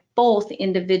involvement by both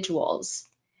individuals,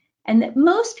 and that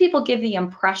most people give the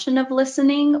impression of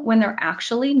listening when they're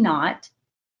actually not.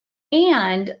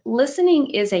 And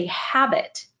listening is a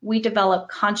habit we develop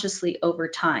consciously over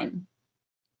time.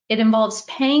 It involves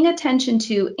paying attention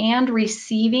to and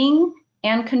receiving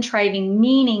and contriving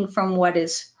meaning from what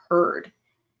is heard.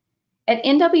 At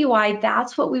NWI,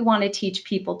 that's what we want to teach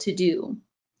people to do.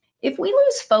 If we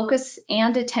lose focus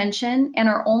and attention and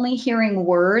are only hearing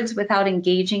words without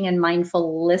engaging in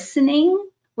mindful listening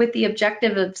with the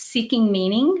objective of seeking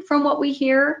meaning from what we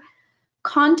hear,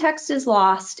 context is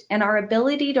lost and our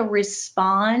ability to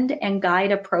respond and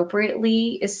guide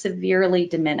appropriately is severely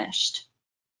diminished.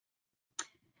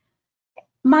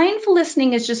 Mindful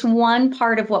listening is just one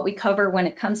part of what we cover when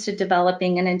it comes to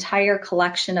developing an entire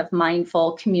collection of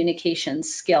mindful communication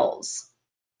skills.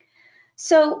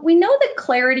 So we know that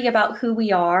clarity about who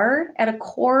we are at a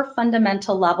core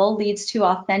fundamental level leads to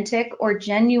authentic or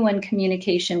genuine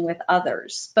communication with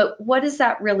others. But what does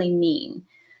that really mean?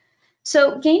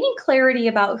 So gaining clarity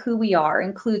about who we are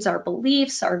includes our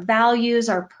beliefs, our values,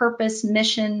 our purpose,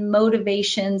 mission,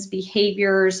 motivations,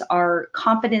 behaviors, our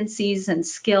competencies and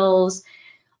skills.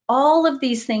 All of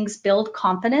these things build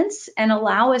confidence and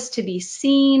allow us to be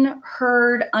seen,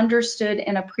 heard, understood,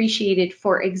 and appreciated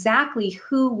for exactly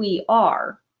who we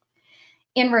are.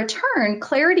 In return,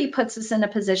 clarity puts us in a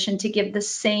position to give the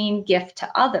same gift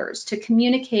to others, to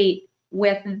communicate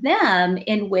with them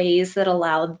in ways that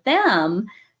allow them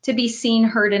to be seen,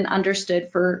 heard, and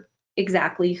understood for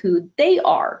exactly who they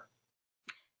are.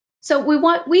 So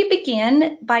we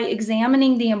begin by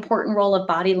examining the important role of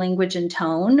body language and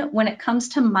tone when it comes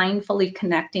to mindfully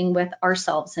connecting with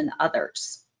ourselves and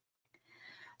others.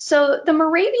 So the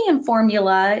Moravian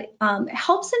formula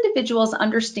helps individuals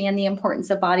understand the importance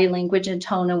of body language and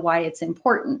tone and why it's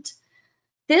important.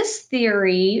 This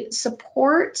theory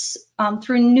supports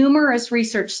through numerous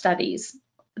research studies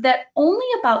that only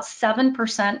about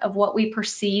 7% of what we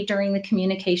perceive during the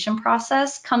communication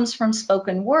process comes from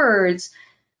spoken words,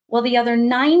 while the other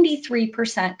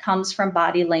 93% comes from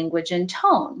body language and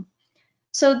tone.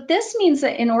 So this means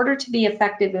that in order to be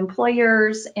effective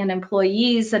employers and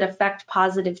employees that affect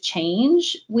positive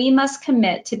change, we must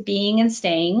commit to being and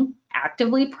staying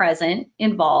actively present,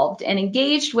 involved, and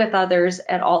engaged with others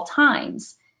at all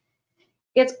times.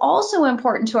 It's also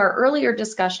important to our earlier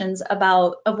discussions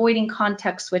about avoiding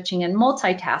context switching and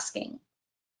multitasking.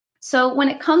 So when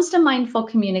it comes to mindful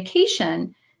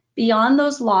communication, beyond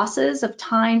those losses of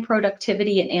time,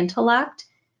 productivity, and intellect,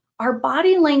 our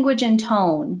body language and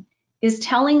tone is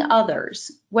telling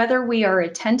others whether we are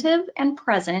attentive and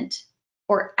present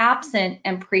or absent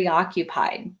and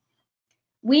preoccupied.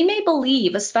 We may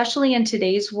believe, especially in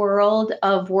today's world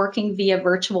of working via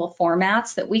virtual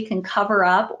formats, that we can cover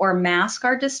up or mask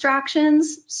our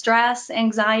distractions, stress,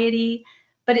 anxiety,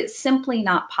 but it's simply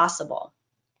not possible.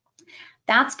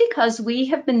 That's because we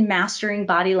have been mastering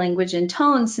body language and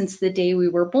tone since the day we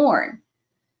were born.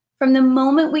 From the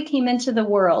moment we came into the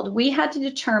world, we had to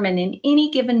determine in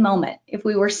any given moment if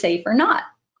we were safe or not.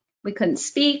 We couldn't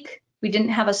speak, we didn't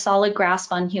have a solid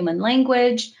grasp on human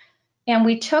language, and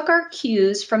we took our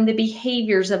cues from the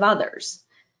behaviors of others.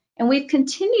 And we've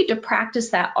continued to practice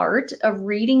that art of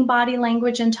reading body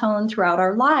language and tone throughout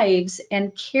our lives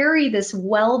and carry this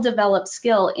well-developed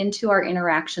skill into our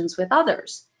interactions with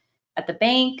others. At the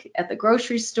bank, at the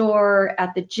grocery store,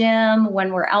 at the gym,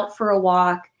 when we're out for a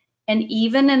walk, and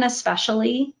even and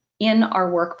especially in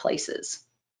our workplaces.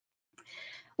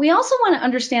 We also want to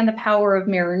understand the power of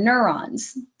mirror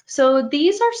neurons. So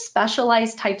these are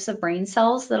specialized types of brain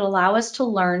cells that allow us to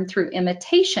learn through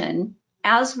imitation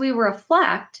as we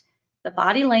reflect the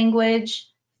body language,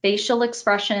 facial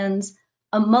expressions,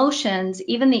 emotions,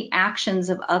 even the actions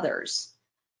of others.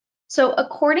 So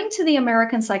according to the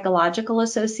American Psychological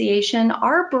Association,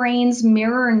 our brain's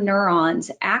mirror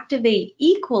neurons activate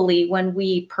equally when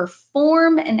we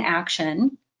perform an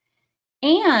action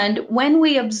and when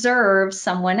we observe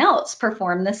someone else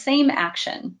perform the same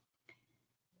action.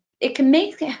 It can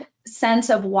make sense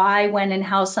of why, when, and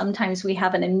how sometimes we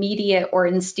have an immediate or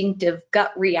instinctive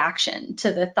gut reaction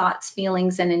to the thoughts,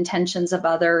 feelings, and intentions of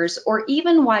others, or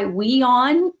even why we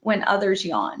yawn when others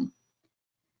yawn.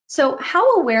 So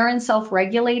how aware and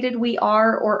self-regulated we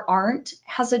are or aren't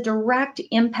has a direct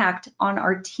impact on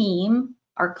our team,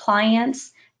 our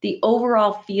clients, the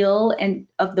overall feel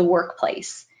of the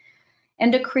workplace.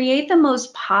 And to create the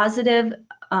most positive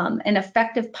and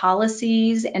effective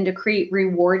policies and to create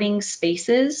rewarding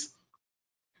spaces,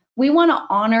 we want to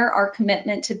honor our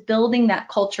commitment to building that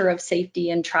culture of safety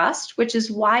and trust, which is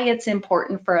why it's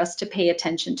important for us to pay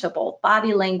attention to both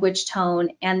body language, tone,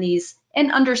 and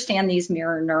understand these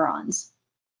mirror neurons.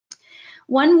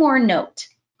 One more note.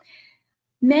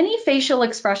 Many facial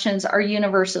expressions are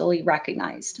universally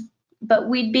recognized, but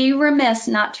we'd be remiss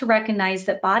not to recognize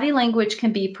that body language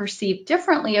can be perceived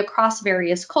differently across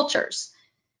various cultures.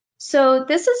 So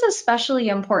this is especially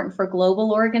important for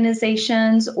global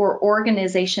organizations or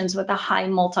organizations with a high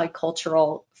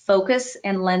multicultural focus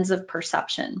and lens of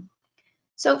perception.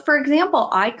 So for example,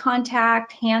 eye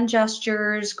contact, hand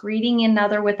gestures, greeting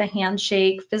another with a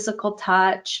handshake, physical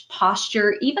touch,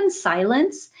 posture, even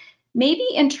silence may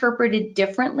be interpreted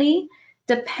differently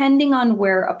depending on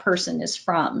where a person is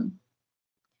from.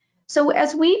 So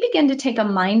as we begin to take a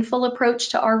mindful approach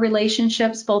to our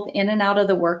relationships, both in and out of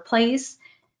the workplace,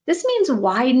 this means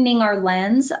widening our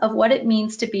lens of what it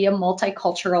means to be a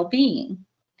multicultural being.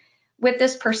 With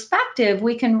this perspective,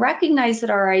 we can recognize that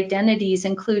our identities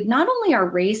include not only our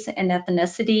race and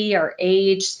ethnicity, our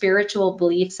age, spiritual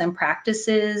beliefs and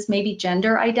practices, maybe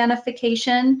gender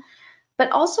identification,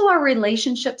 but also our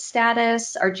relationship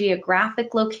status, our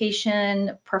geographic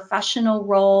location, professional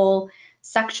role,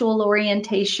 sexual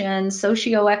orientation,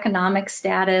 socioeconomic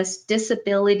status,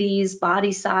 disabilities,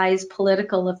 body size,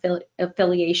 political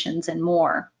affiliations, and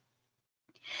more.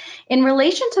 In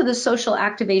relation to the social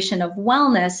activation of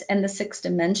wellness and the 6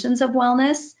 dimensions of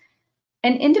wellness,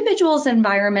 an individual's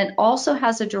environment also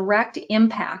has a direct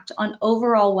impact on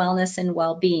overall wellness and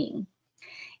well-being.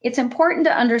 It's important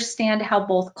to understand how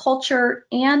both culture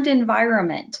and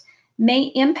environment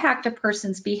may impact a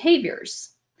person's behaviors.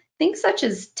 Things such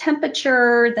as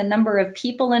temperature, the number of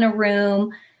people in a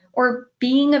room, or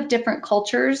being of different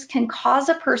cultures can cause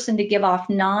a person to give off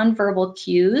nonverbal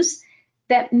cues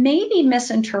that may be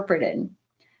misinterpreted.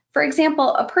 For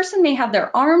example, a person may have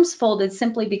their arms folded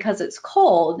simply because it's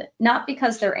cold, not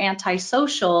because they're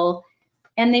antisocial,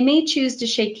 and they may choose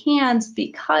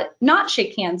to not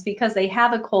shake hands because they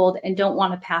have a cold and don't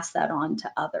want to pass that on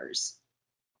to others.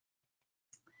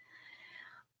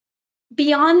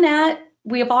 Beyond that,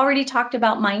 we have already talked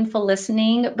about mindful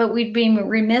listening, but we'd be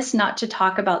remiss not to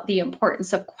talk about the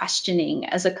importance of questioning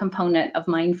as a component of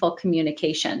mindful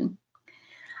communication.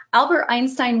 Albert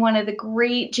Einstein, one of the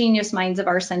great genius minds of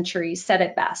our century, said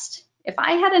it best: if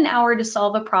I had an hour to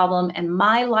solve a problem and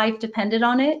my life depended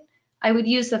on it, I would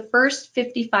use the first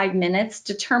 55 minutes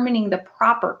determining the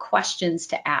proper questions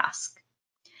to ask.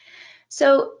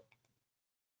 So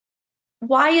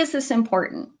why is this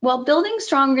important? Well, building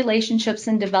strong relationships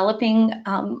and developing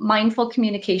mindful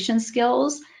communication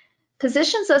skills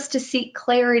positions us to seek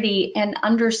clarity and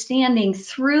understanding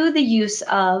through the use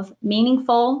of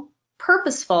meaningful,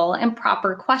 purposeful, and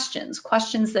proper questions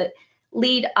that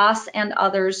lead us and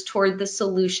others toward the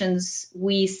solutions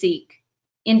we seek.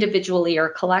 individually or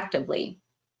collectively.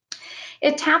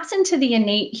 It taps into the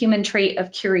innate human trait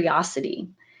of curiosity.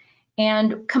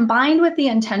 And combined with the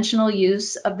intentional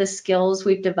use of the skills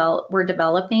we're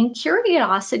developing,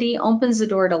 curiosity opens the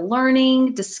door to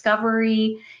learning,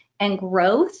 discovery, and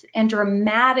growth, and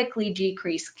dramatically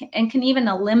decrease and can even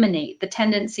eliminate the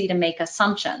tendency to make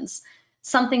assumptions,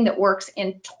 something that works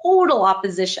in total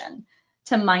opposition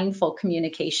to mindful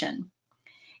communication.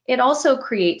 It also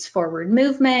creates forward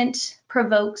movement,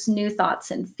 provokes new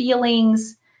thoughts and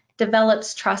feelings,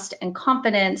 develops trust and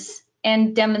confidence,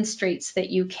 and demonstrates that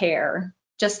you care,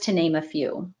 just to name a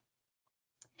few.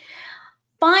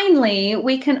 Finally,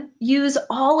 we can use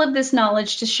all of this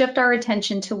knowledge to shift our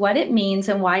attention to what it means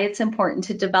and why it's important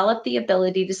to develop the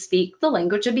ability to speak the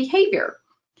language of behavior.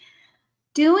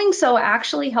 Doing so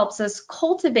actually helps us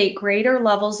cultivate greater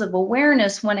levels of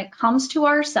awareness when it comes to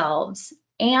ourselves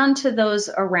and to those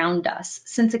around us,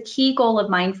 since a key goal of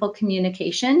mindful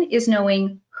communication is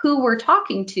knowing who we're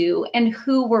talking to and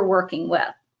who we're working with.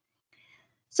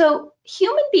 So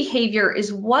human behavior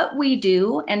is what we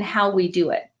do and how we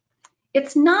do it.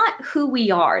 It's not who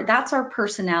we are, that's our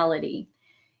personality.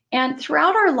 And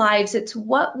throughout our lives, it's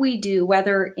what we do,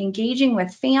 whether engaging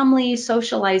with family,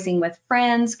 socializing with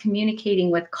friends,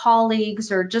 communicating with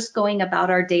colleagues, or just going about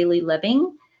our daily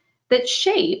living, that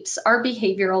shapes our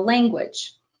behavioral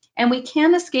language. And we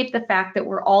can't escape the fact that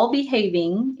we're all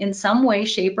behaving in some way,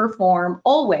 shape, or form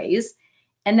always,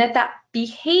 and that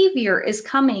behavior is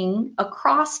coming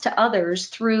across to others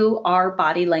through our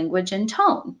body language and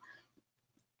tone.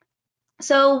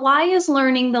 So why is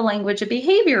learning the language of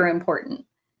behavior important?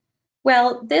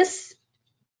 Well, this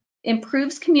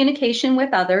improves communication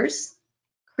with others,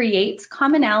 creates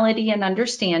commonality and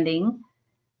understanding,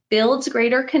 builds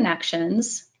greater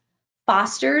connections,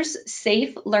 fosters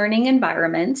safe learning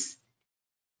environments,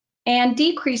 and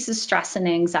decreases stress and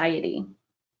anxiety.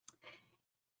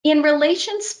 In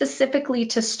relation specifically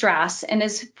to stress, and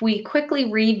as we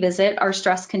quickly revisit our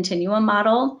stress continuum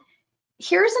model,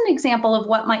 here's an example of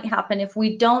what might happen if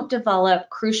we don't develop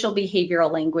crucial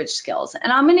behavioral language skills.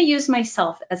 And I'm going to use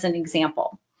myself as an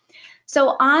example.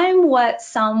 So I'm what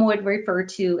some would refer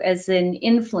to as an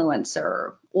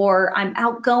influencer, or I'm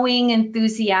outgoing,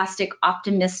 enthusiastic,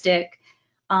 optimistic,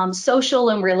 social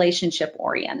and relationship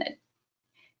oriented.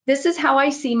 This is how I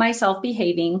see myself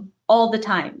behaving all the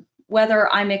time,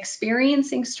 whether I'm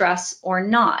experiencing stress or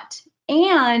not.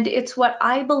 And it's what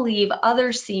I believe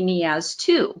others see me as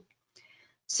too.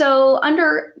 So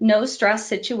under no stress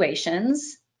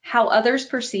situations, how others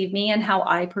perceive me and how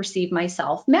I perceive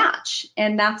myself match,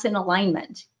 and that's in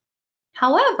alignment.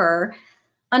 However,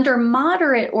 under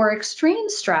moderate or extreme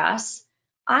stress,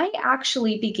 I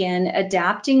actually begin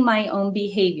adapting my own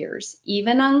behaviors,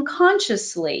 even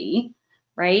unconsciously,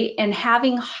 right? And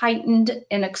having heightened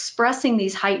and expressing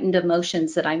these heightened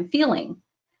emotions that I'm feeling.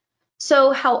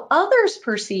 So how others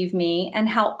perceive me and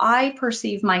how I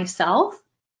perceive myself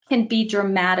can be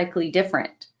dramatically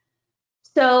different.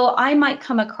 So I might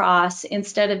come across,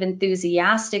 instead of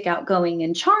enthusiastic, outgoing,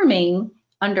 and charming,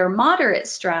 under moderate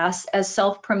stress as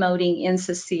self-promoting,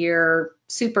 insincere,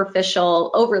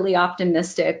 superficial, overly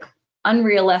optimistic,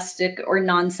 unrealistic, or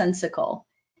nonsensical.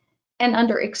 And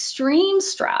under extreme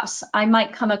stress, I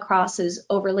might come across as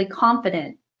overly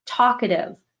confident,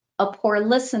 talkative, a poor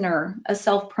listener, a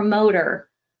self-promoter,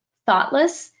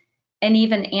 thoughtless, and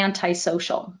even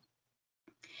antisocial.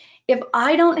 If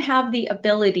I don't have the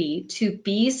ability to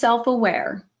be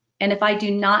self-aware, and if I do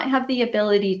not have the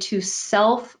ability to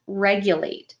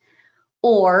self-regulate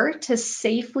or to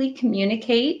safely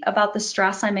communicate about the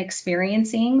stress I'm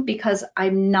experiencing because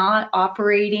I'm not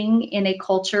operating in a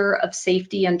culture of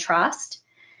safety and trust,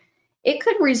 it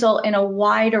could result in a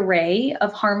wide array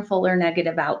of harmful or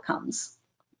negative outcomes.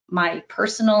 My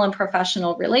personal and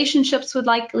professional relationships would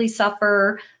likely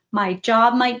suffer, my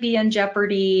job might be in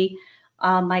jeopardy,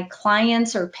 my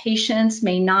clients or patients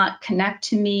may not connect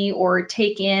to me or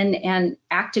take in and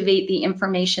activate the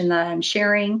information that I'm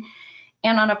sharing.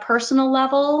 And on a personal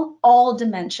level, all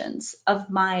dimensions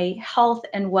of my health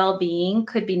and well-being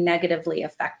could be negatively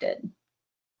affected.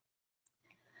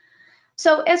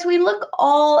 So as we look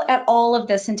at all of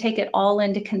this and take it all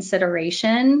into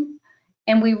consideration,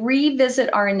 and we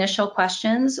revisit our initial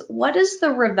questions, what is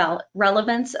the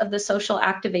relevance of the social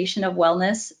activation of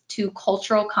wellness to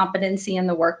cultural competency in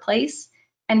the workplace?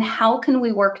 And how can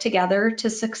we work together to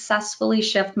successfully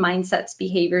shift mindsets,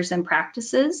 behaviors, and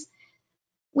practices?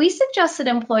 We suggest that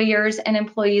employers and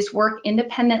employees work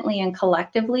independently and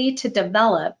collectively to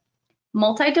develop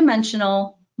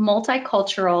multidimensional,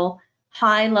 multicultural,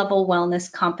 high-level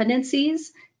wellness competencies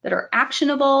that are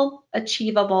actionable,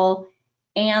 achievable,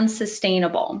 and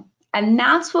sustainable. And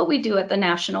that's what we do at the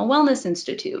National Wellness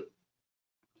Institute.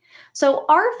 So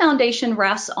our foundation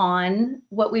rests on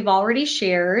what we've already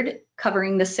shared,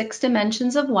 covering the 6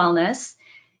 dimensions of wellness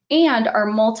and our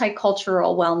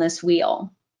multicultural wellness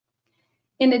wheel.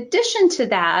 In addition to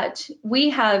that, we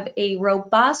have a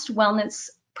robust wellness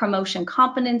promotion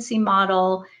competency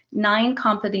model, 9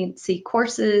 competency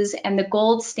courses, and the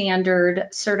gold standard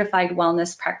certified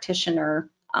wellness practitioner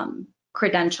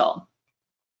credential.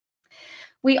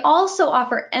 We also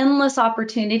offer endless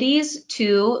opportunities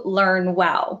to learn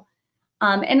well.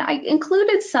 And I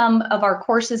included some of our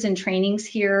courses and trainings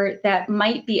here that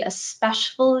might be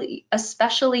especially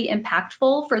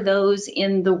impactful for those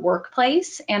in the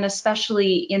workplace and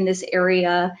especially in this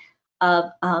area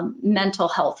of mental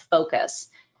health focus.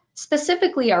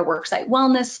 Specifically, our worksite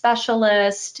wellness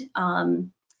specialist, our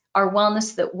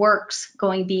wellness that works,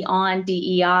 going beyond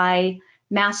DEI,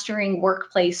 mastering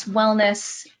workplace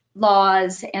wellness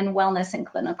laws and wellness in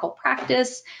clinical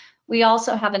practice. We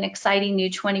also have an exciting new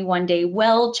 21-day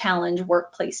Well Challenge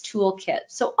workplace toolkit.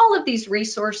 So all of these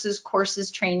resources,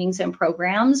 courses, trainings, and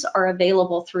programs are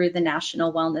available through the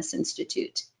National Wellness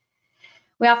Institute.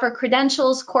 We offer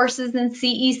credentials, courses, and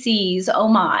CECs, oh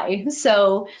my.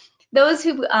 So those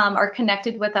who are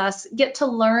connected with us get to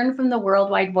learn from the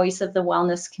worldwide voice of the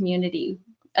wellness community.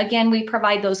 Again, we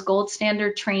provide those gold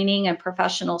standard training and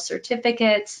professional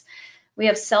certificates. We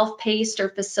have self-paced or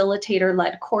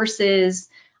facilitator-led courses,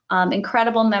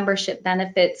 incredible membership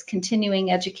benefits, continuing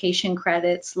education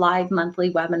credits, live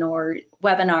monthly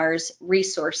webinars,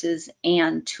 resources,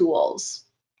 and tools.